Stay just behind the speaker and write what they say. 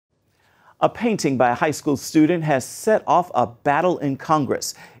A painting by a high school student has set off a battle in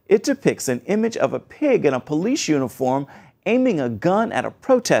Congress. It depicts an image of a pig in a police uniform aiming a gun at a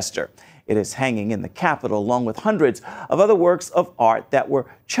protester. It is hanging in the Capitol along with hundreds of other works of art that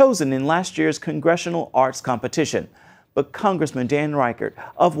were chosen in last year's Congressional Arts Competition. But Congressman Dan Reichert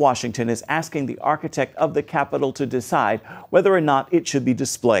of Washington is asking the architect of the Capitol to decide whether or not it should be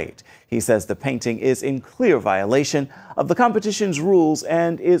displayed. He says the painting is in clear violation of the competition's rules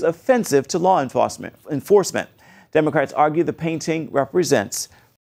and is offensive to law enforcement. Democrats argue the painting represents